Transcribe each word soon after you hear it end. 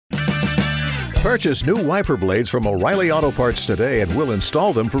Purchase new wiper blades from O'Reilly Auto Parts today and we'll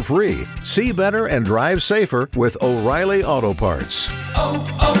install them for free. See better and drive safer with O'Reilly Auto Parts.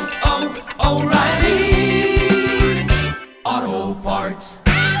 O'Reilly Auto Parts.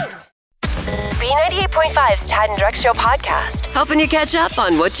 B98.5's Tad and Drex Show podcast, helping you catch up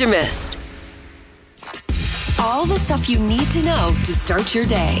on what you missed. All the stuff you need to know to start your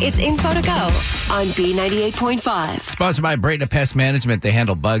day. It's info to go on B98.5. Sponsored by Brayton Pest Management. They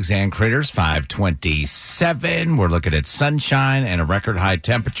handle bugs and critters. 527. We're looking at sunshine and a record high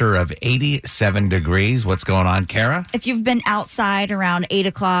temperature of 87 degrees. What's going on, Kara? If you've been outside around 8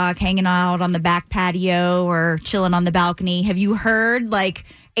 o'clock, hanging out on the back patio or chilling on the balcony, have you heard like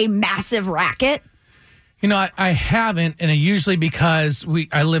a massive racket? You know, I haven't, and usually because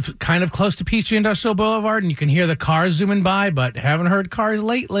I live kind of close to Peachtree Industrial Boulevard, and you can hear the cars zooming by, but haven't heard cars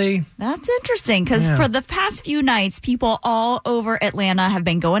lately. That's interesting, because for the past few nights, people all over Atlanta have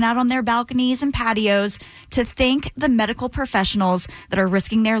been going out on their balconies and patios to thank the medical professionals that are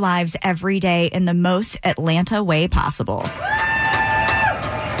risking their lives every day in the most Atlanta way possible.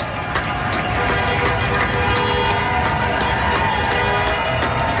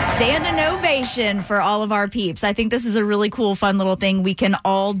 Standing ovation for all of our peeps. I think this is a really cool, fun little thing we can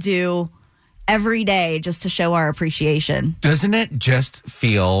all do every day just to show our appreciation. Doesn't it just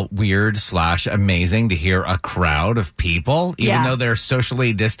feel weird / amazing to hear a crowd of people, even though they're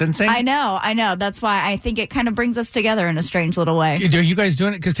socially distancing? I know. That's why I think it kind of brings us together in a strange little way. Are you guys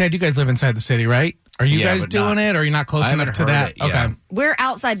doing it? Because, Ted, you guys live inside the city, right? Are you guys doing it, or are you not close enough to that? Okay. We're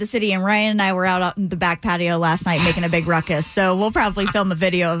outside the city, and Ryan and I were out on the back patio last night making a big ruckus, so we'll probably film a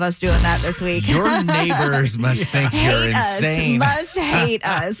video of us doing that this week. Your neighbors must think you're insane. Must hate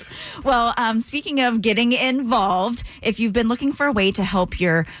us. Well, speaking of getting involved, if you've been looking for a way to help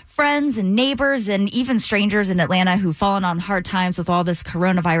your friends and neighbors and even strangers in Atlanta who've fallen on hard times with all this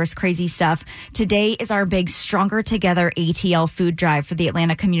coronavirus crazy stuff, today is our big Stronger Together ATL food drive for the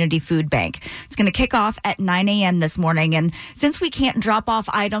Atlanta Community Food Bank. It's going to kick off at 9 a.m. this morning. And since we can't drop off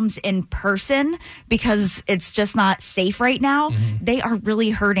items in person because it's just not safe right now, they are really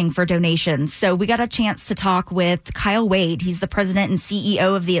hurting for donations. So we got a chance to talk with Kyle Wade. He's the president and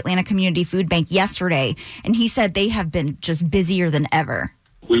CEO of the Atlanta Community Food Bank yesterday. And he said they have been just busier than ever.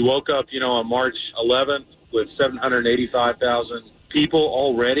 We woke up, on March 11th with 785,000 people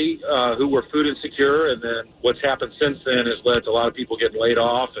already who were food insecure, and then what's happened since then has led to a lot of people getting laid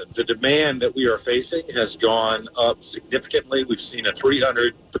off, and the demand that we are facing has gone up significantly. We've seen a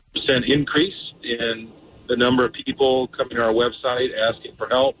 300% increase in the number of people coming to our website asking for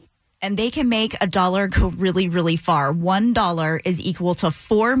help. And they can make $1 go really, really far. $1 is equal to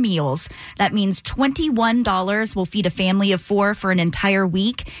 4 meals. That means $21 will feed a family of 4 for an entire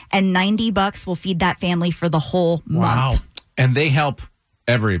week, and $90 will feed that family for the whole month. And they help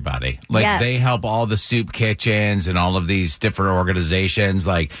everybody. They help all the soup kitchens and all of these different organizations.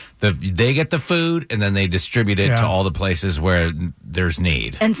 They get the food and then they distribute it to all the places where there's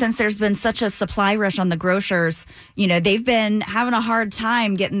need. And since there's been such a supply rush on the grocers, they've been having a hard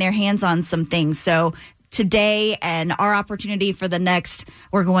time getting their hands on some things. So today and our opportunity for the next,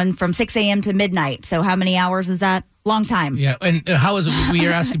 we're going from 6 a.m. to midnight. So how many hours is that? Long time. Yeah. And how is it? We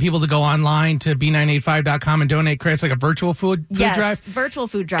are asking people to go online to b985.com and donate credits, like a virtual food drive. Virtual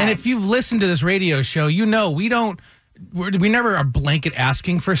food drive. And if you've listened to this radio show, we never are blanket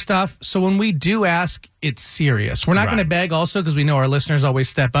asking for stuff. So when we do ask, it's serious. We're not going to beg also because we know our listeners always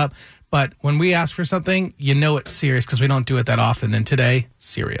step up. But when we ask for something, it's serious because we don't do it that often. And today,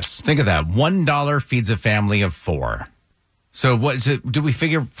 serious. Think of that. $1 feeds a family of 4. So what is it? Do we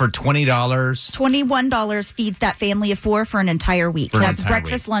figure for $20? $21 feeds that family of 4 for an entire week. That's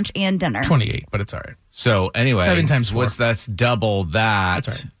breakfast, lunch, and dinner. 28, but it's all right. So anyway, 7 times 4. That's double that.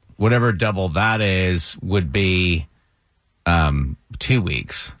 That's right. Whatever double that is would be 2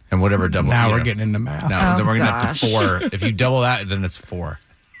 weeks, and whatever double. Now we're getting into math. Then we're getting up to 4. If you double that, then it's 4.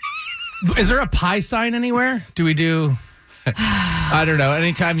 Is there a pi sign anywhere? Do we do? I don't know.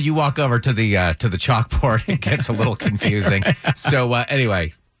 Anytime you walk over to the chalkboard, it gets a little confusing. So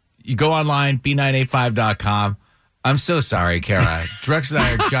anyway, you go online, b985.com. I'm so sorry, Kara. Drex and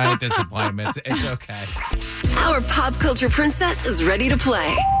I are giant disappointments. It's okay. Our pop culture princess is ready to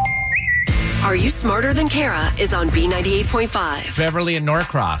play. Are You Smarter Than Kara is on B98.5. Beverly and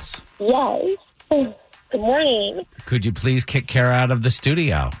Norcross. Yes. Good morning. Could you please kick Kara out of the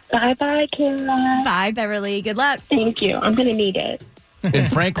studio? Bye-bye, Kara. Bye, Beverly. Good luck. Thank you. I'm going to need it. And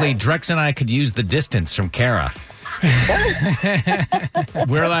frankly, Drex and I could use the distance from Kara.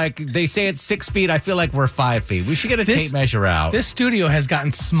 We're like, they say it's 6 feet. I feel like we're 5 feet. We should get a tape measure out. This studio has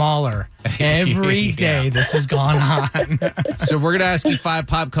gotten smaller every day this has gone on. So we're going to ask you 5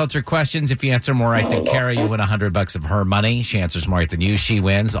 pop culture questions. If you answer more right than Kara, you win $100 of her money. She answers more right than you, she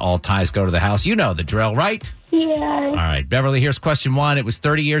wins. All ties go to the house. You know the drill, right? Yeah. All right, Beverly, here's question 1. It was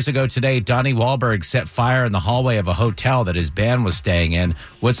 30 years ago today. Donnie Wahlberg set fire in the hallway of a hotel that his band was staying in.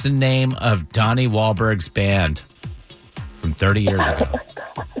 What's the name of Donnie Wahlberg's band from 30 years ago?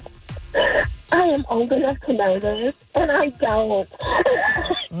 I am old enough to know this, and I don't.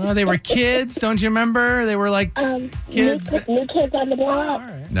 Oh, they were kids. Don't you remember? They were like kids. New Kids on the Block.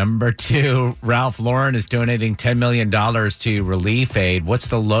 Number 2, Ralph Lauren is donating $10 million to Relief Aid. What's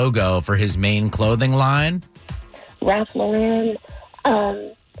the logo for his main clothing line? Ralph Lauren.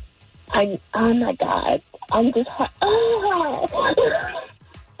 Oh my God. I'm just.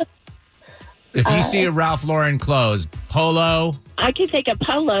 If you see a Ralph Lauren clothes, polo. I can take a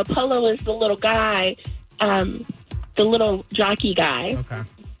Polo. Polo is the little guy, the little jockey guy. Okay.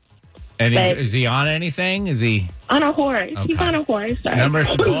 And But- is he on anything? Is he? On a horse. He's Okay. on a horse.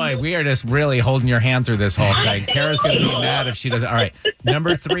 Sorry. Boy, we are just really holding your hand through this whole thing. Kara's going to be mad if she doesn't. All right.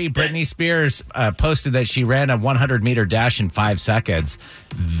 Number 3, Britney Spears posted that she ran a 100-meter dash in 5 seconds.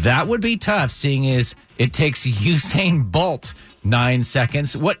 That would be tough, seeing as it takes Usain Bolt 9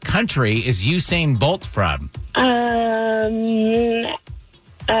 seconds. What country is Usain Bolt from?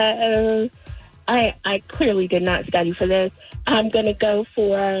 I clearly did not study for this. I'm going to go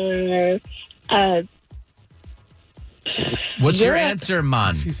for What's your Europe. answer,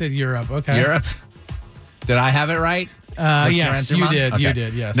 Mon? She said Europe. Okay. Europe? Did I have it right? What's your Yes, answer, you Mon? did. Okay. You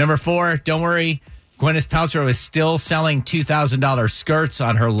did, yes. Number 4, don't worry. Gwyneth Paltrow is still selling $2,000 skirts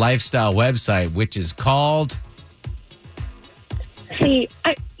on her lifestyle website, which is called... See,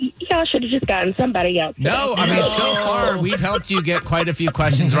 y'all should have just gotten somebody else. No, I mean, so far, we've helped you get quite a few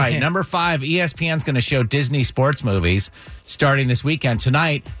questions right. Number 5, ESPN's going to show Disney sports movies starting this weekend.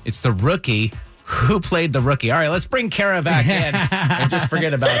 Tonight, it's The Rookie. Who played the rookie? All right, let's bring Kara back in and just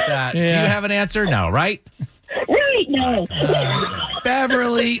forget about that. Yeah. Do you have an answer? No, right? Right, no.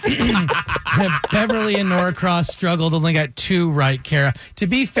 Beverly and Norcross struggled, only got 2 right, Kara. To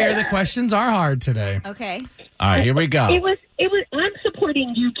be fair, the questions are hard today. Okay. All right, here we go. It was, I'm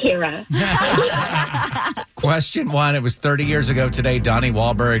supporting you, Kara. Question 1. It was 30 years ago today. Donnie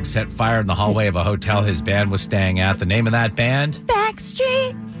Wahlberg set fire in the hallway of a hotel his band was staying at. The name of that band?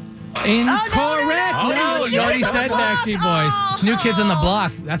 Backstreet. Incorrect. no, no. No, you already said Backstreet Boys. It's New Kids on the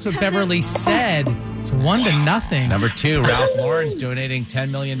Block. That's what Beverly said. It's 1-0. Number 2, Ralph Lauren's donating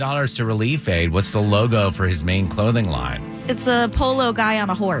 $10 million to Relief Aid. What's the logo for his main clothing line? It's a polo guy on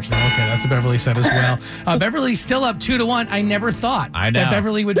a horse. Okay, that's what Beverly said as well. Beverly's still up 2-1. I never thought I know. that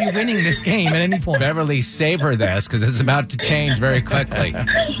Beverly would be winning this game at any point. Beverly, savor this because it's about to change very quickly.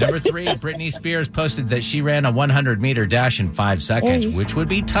 Number 3, Britney Spears posted that she ran a 100-meter dash in 5 seconds, which would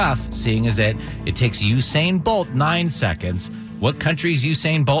be tough, seeing as it takes Usain Bolt 9 seconds. What country is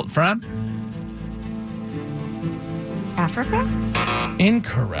Usain Bolt from? Africa?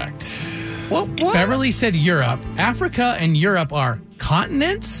 Incorrect. Beverly said Europe. Africa and Europe are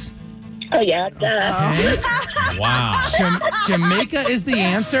continents? Oh, yeah, duh. Wow. Jamaica is the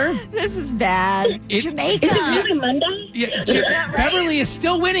answer. This is bad. Jamaica. Is it really Monday? Yeah, Beverly is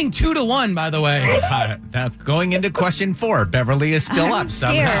still winning 2-1, by the way. Now, going into question 4, Beverly is still up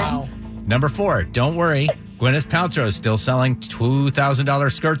somehow. Number 4, don't worry. Gwyneth Paltrow is still selling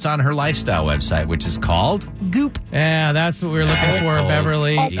 $2,000 skirts on her lifestyle website, which is called Goop. Yeah, that's what we were looking for,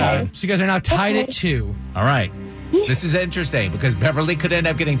 Beverly. Okay. So you guys are now tied at 2. All right. This is interesting because Beverly could end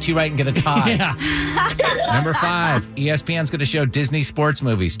up getting 2 right and get a tie. Number 5, ESPN's going to show Disney sports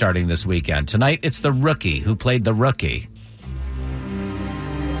movies starting this weekend. Tonight, it's The Rookie. Who played the rookie?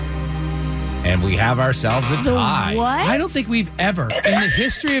 And we have ourselves a tie. What? I don't think we've ever, in the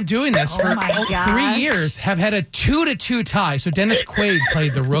history of doing this for my 3 gosh. years, have had a 2-2 tie. So Dennis Quaid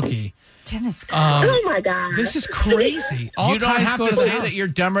played the rookie. Tennis. Oh, my God. This is crazy. All You don't ties have go to the say house. that you're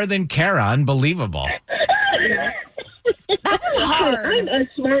dumber than Kara. Unbelievable. That was hard. I'm a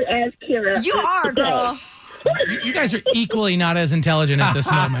smart ass Kara. You are, girl. You guys are equally not as intelligent at this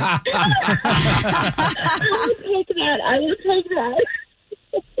moment. I will take that. I will take that.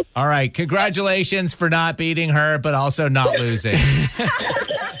 All right. Congratulations for not beating her, but also not losing.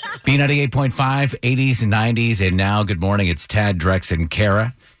 B98.5, 80s and 90s. And now, good morning. It's Tad, Drex, and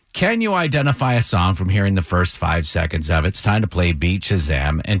Kara. Can you identify a song from hearing the first 5 seconds of it? It's time to play Beat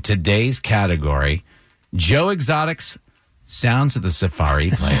Shazam. And today's category, Joe Exotic's Sounds of the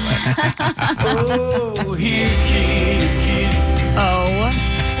Safari playlist. Oh, here, kitty, kitty. Oh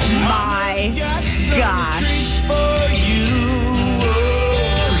my gosh.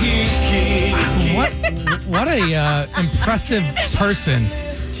 What a impressive person.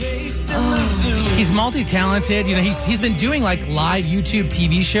 He's multi-talented. You know, he's been doing like live YouTube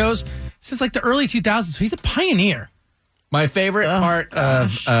TV shows since like the early 2000s. So he's a pioneer. My favorite part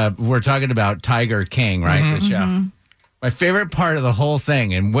of we're talking about Tiger King, right? The show. My favorite part of the whole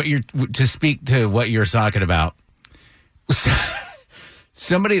thing, and what you're to speak to what you're talking about.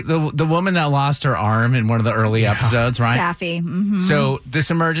 Somebody, the woman that lost her arm in one of the early episodes, right? Safi. So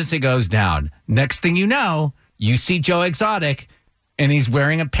this emergency goes down. Next thing you know, you see Joe Exotic, and he's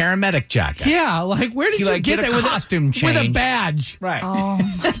wearing a paramedic jacket. Yeah, like where did you get that with a costume change with a badge? Right. Oh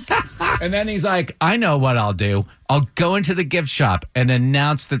my God. And then he's like, I know what I'll do. I'll go into the gift shop and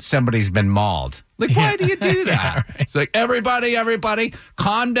announce that somebody's been mauled. Like, why do you do that? Yeah, right. It's like, everybody,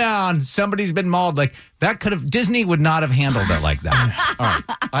 calm down. Somebody's been mauled. Like, that could have, Disney would not have handled it like that. All right,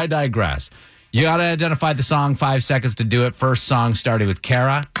 I digress. You got to identify the song, 5 seconds to do it. First song starting with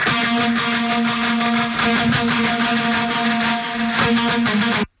Kara.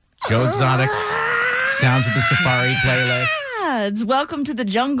 Joe Exotic's Sounds of the Safari playlist. Yeah, it's Welcome to the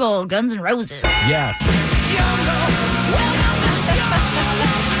Jungle, Guns N' Roses. Yes.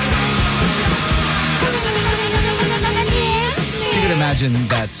 You can imagine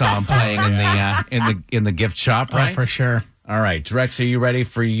that song playing in the gift shop, right? Oh, for sure. All right, Drex, are you ready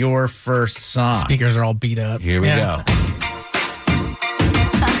for your first song? Speakers are all beat up. Here we go.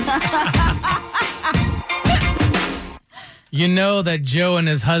 You know that Joe and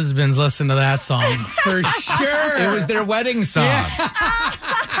his husbands listen to that song for sure. It was their wedding song.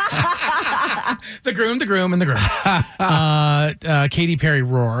 The groom, and the groom. Katy Perry,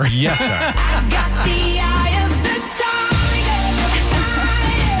 Roar. Yes, sir. I got the eye of the tiger,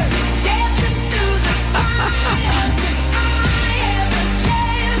 fire, dancing through the fire, 'cause I am a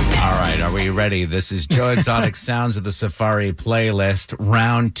champion. All right, are we ready? This is Joe Exotic Sounds of the Safari playlist,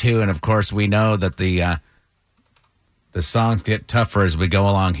 round 2. And, of course, we know that the songs get tougher as we go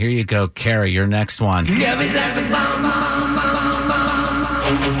along. Here you go, Carrie, your next one.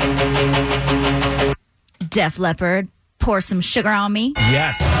 Def Leppard, Pour Some Sugar on Me.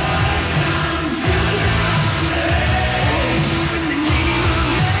 Yes.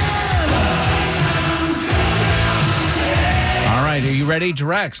 All right, are you ready,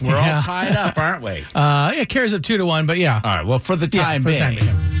 Drex? We're all tied up, aren't we? Yeah, Carrie's up 2-1, but yeah. All right, well, for the time being.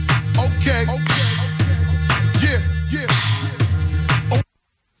 Okay.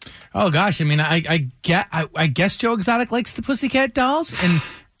 Oh gosh, I mean, I guess Joe Exotic likes the Pussycat Dolls, and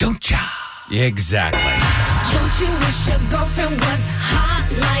don't ya? Exactly. Don't you wish your girlfriend was hot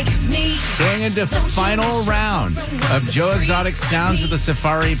like me? Going into final round of Joe Exotic Sounds of the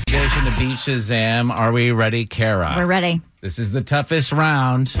Safari edition of Beat Shazam. Are we ready, Kara? We're ready. This is the toughest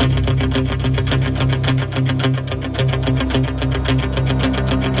round.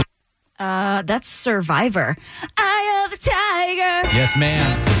 That's Survivor. Eye of the Tiger. Yes,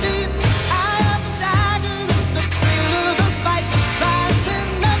 ma'am.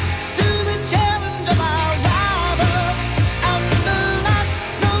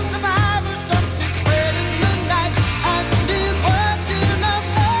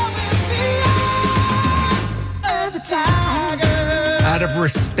 Out of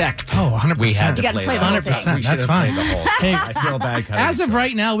respect, 100%. we had to You gotta play play the the whole whole thing. thing. We should That's have fine. played the whole thing. I feel bad. As of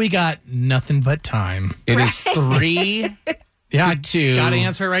right now, we got nothing but time. It is 3 Yeah, to 2. got to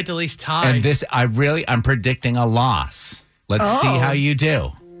answer it right to at least tie. And this, I'm predicting a loss. Let's see how you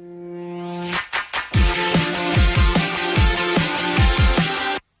do.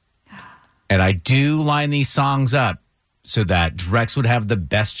 And I do line these songs up so that Drex would have the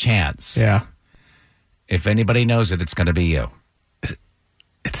best chance. Yeah. If anybody knows it, it's going to be you.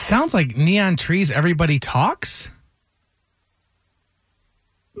 It sounds like Neon Trees, Everybody Talks.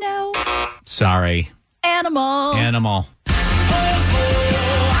 No. Sorry. Animal. Animal. Is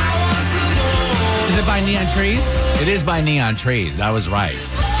it by Neon Trees? It is by Neon Trees. That was right.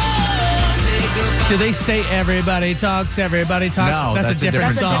 Do they say Everybody Talks, Everybody Talks? No, that's a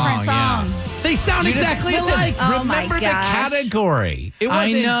different That's a song. different song. Yeah. They sound You just- exactly listen, alike. Oh, my remember the gosh. category. It I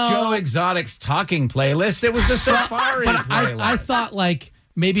wasn't know. Joe Exotic's talking playlist. It was the Safari But playlist. I thought like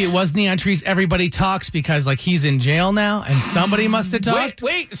maybe it was Neon Trees, Everybody Talks because like he's in jail now and somebody must have talked.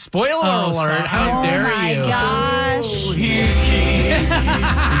 Wait, spoiler Oh, alert. sorry. How Oh dare my you? gosh.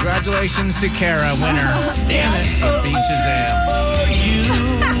 Congratulations to Kara, winner. Damn it. Of Beat Shazam.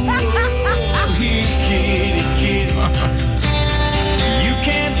 You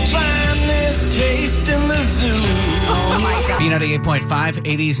can't find this taste in the zoo. Oh my God. B98.5,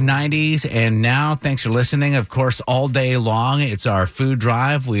 80s, 90s, and now, thanks for listening. Of course, all day long, it's our food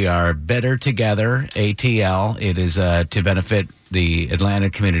drive. We are Better Together, ATL. It is to benefit the Atlanta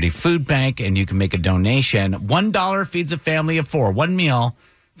Community Food Bank, and you can make a donation. $1 feeds a family of 4. One meal,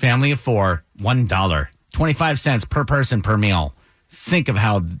 family of 4, $1. 25 cents per person per meal. Think of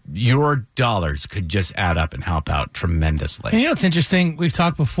how your dollars could just add up and help out tremendously. And you know what's interesting? We've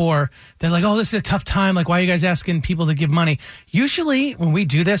talked before. They're like, oh, this is a tough time. Like, why are you guys asking people to give money? Usually when we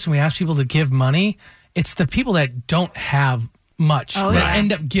do this and we ask people to give money, it's the people that don't have much that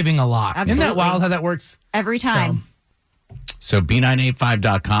end up giving a lot. Absolutely. Isn't that wild how that works? Every time. So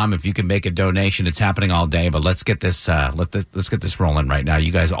B985.com, if you can make a donation, it's happening all day, but let's get this let's get this rolling right now.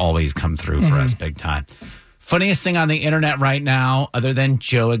 You guys always come through for us big time. Funniest thing on the internet right now, other than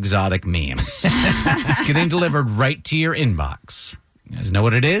Joe Exotic memes. It's getting delivered right to your inbox. You guys know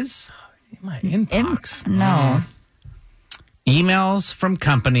what it is? My inbox. No. Emails from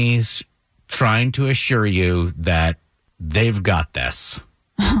companies trying to assure you that they've got this.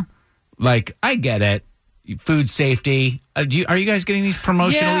 Like, I get it. Food safety. Are you guys getting these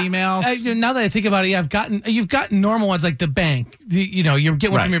promotional emails? Now that I think about it, you've gotten normal ones like the bank. You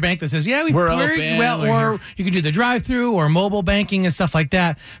get one from your bank that says, we're open. Well, or you can do the drive-through or mobile banking and stuff like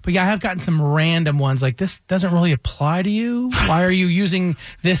that. But yeah, I have gotten some random ones like, this doesn't really apply to you. Why are you using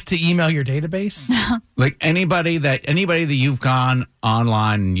this to email your database? Like anybody that you've gone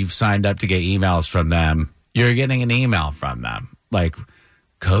online and you've signed up to get emails from them, you're getting an email from them. Like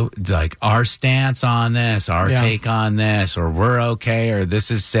our stance on this, our take on this, or we're okay, or this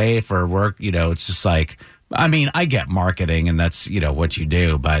is safe, or we're, it's just like, I mean, I get marketing and that's, what you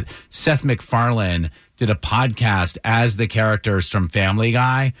do. But Seth MacFarlane did a podcast as the characters from Family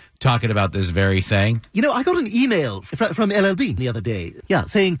Guy talking about this very thing. I got an email from LLB the other day. Yeah,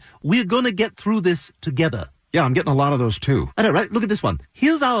 saying, we're going to get through this together. Yeah, I'm getting a lot of those too. I know, right? Look at this one.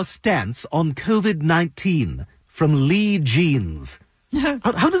 Here's our stance on COVID-19 from Lee Jeans.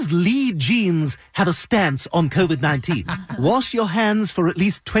 How does Lee Jeans have a stance on COVID-19? Wash your hands for at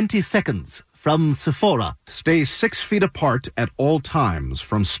least 20 seconds. From Sephora. Stay 6 feet apart at all times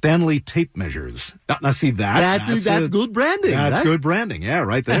from Stanley Tape Measures. Now see that? That's good branding. That's right? good branding. Yeah,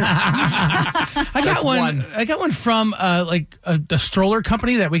 right there. I got one from the stroller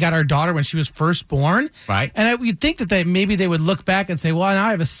company that we got our daughter when she was first born. Right. And you'd think that maybe they would look back and say, well, now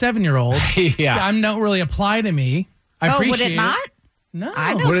I have a 7-year-old. Yeah. I'm not really apply to me. I appreciate would it not? No.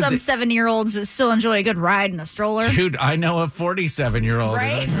 I know some 7-year-olds that still enjoy a good ride in a stroller. Dude, I know a 47-year-old.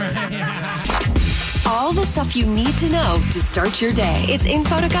 Right? All the stuff you need to know to start your day. It's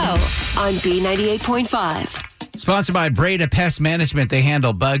info to go on B98.5. Sponsored by Breda Pest Management. They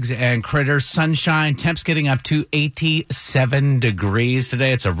handle bugs and critters. Sunshine. Temps getting up to 87 degrees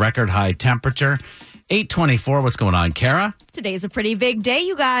today. It's a record high temperature. 8:24. What's going on, Kara? Today's a pretty big day,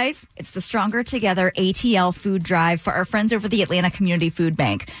 you guys. It's the Stronger Together ATL food drive for our friends over the Atlanta Community Food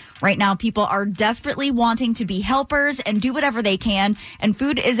Bank. Right now, people are desperately wanting to be helpers and do whatever they can, and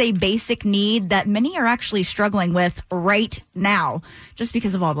food is a basic need that many are actually struggling with right now. Just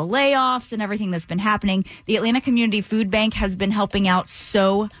because of all the layoffs and everything that's been happening, the Atlanta Community Food Bank has been helping out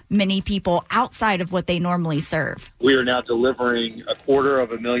so many people outside of what they normally serve. We are now delivering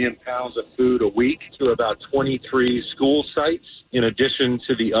 250,000 pounds of food a week to about 23 school sites, in addition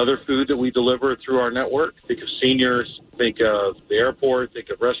to the other food that we deliver through our network. Think of seniors, think of the airport, think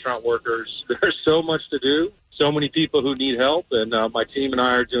of restaurant workers. There's so much to do, so many people who need help, and my team and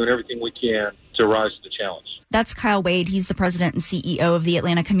I are doing everything we can to rise to the challenge. That's Kyle Wade. He's the president and CEO of the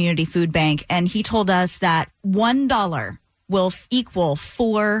Atlanta Community Food Bank, and he told us that $1 will equal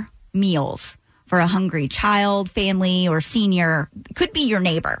 4 meals for a hungry child, family, or senior. Could be your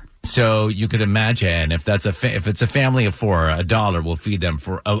neighbor. So you could imagine if it's a family of 4, $1 will feed them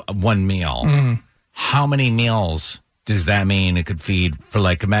for one meal. How many meals does that mean it could feed for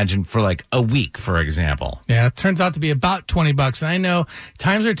imagine for a week, for example? Yeah, it turns out to be about $20. And I know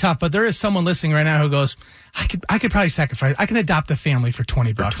times are tough, but there is someone listening right now who goes, I could probably sacrifice. I can adopt a family for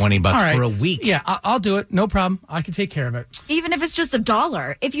 $20. For $20 right. for a week. Yeah, I'll do it. No problem. I can take care of it. Even if it's just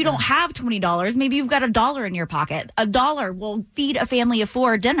 $1. If you don't have $20, maybe you've got $1 in your pocket. $1 will feed a family of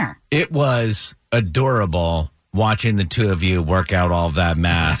 4 dinner. It was adorable watching the two of you work out all of that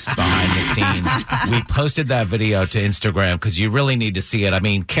math behind the scenes. We posted that video to Instagram because you really need to see it. I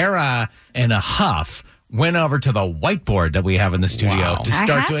mean, Kara in a huff went over to the whiteboard that we have in the studio to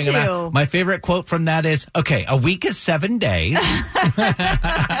start doing it. My favorite quote from that is, okay, a week is 7 days.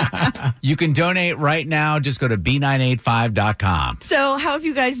 You can donate right now. Just go to B985.com. So how have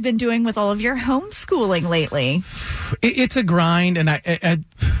you guys been doing with all of your homeschooling lately? It's a grind, and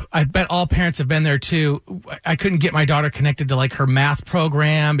I bet all parents have been there too. I couldn't get my daughter connected to her math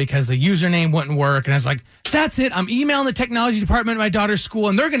program because the username wouldn't work. And I was like, that's it. I'm emailing the technology department at my daughter's school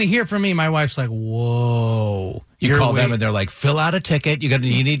and they're going to hear from me. My wife's like, whoa, You call them and they're like, fill out a ticket. You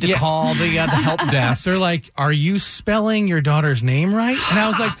need to call the help desk. They're like, are you spelling your daughter's name right? And I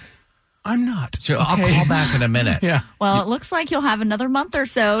was like, I'm not. So I'll call back in a minute. Yeah. Well, it looks like you'll have another month or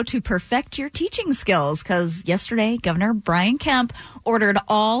so to perfect your teaching skills because yesterday, Governor Brian Kemp ordered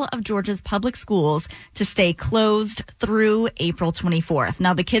all of Georgia's public schools to stay closed through April 24th.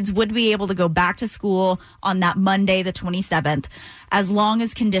 Now, the kids would be able to go back to school on that Monday, the 27th, as long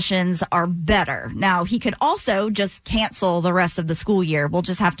as conditions are better. Now, he could also just cancel the rest of the school year. We'll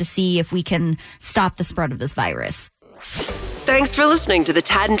just have to see if we can stop the spread of this virus. Thanks for listening to the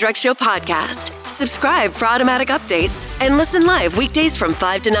Tad and Drex Show podcast. Subscribe for automatic updates and listen live weekdays from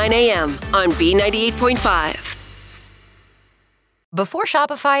 5 to 9 a.m. on B98.5. Before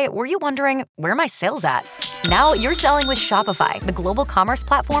Shopify, were you wondering, where are my sales at? Now you're selling with Shopify, the global commerce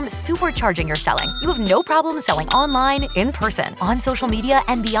platform supercharging your selling. You have no problem selling online, in person, on social media,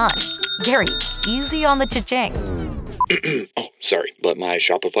 and beyond. Gary, easy on the cha-ching. Oh, sorry, but my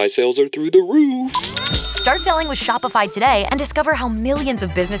Shopify sales are through the roof. Start selling with Shopify today and discover how millions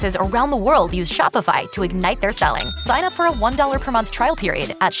of businesses around the world use Shopify to ignite their selling. Sign up for a $1 per month trial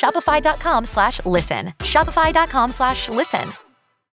period at shopify.com/listen. Shopify.com/listen.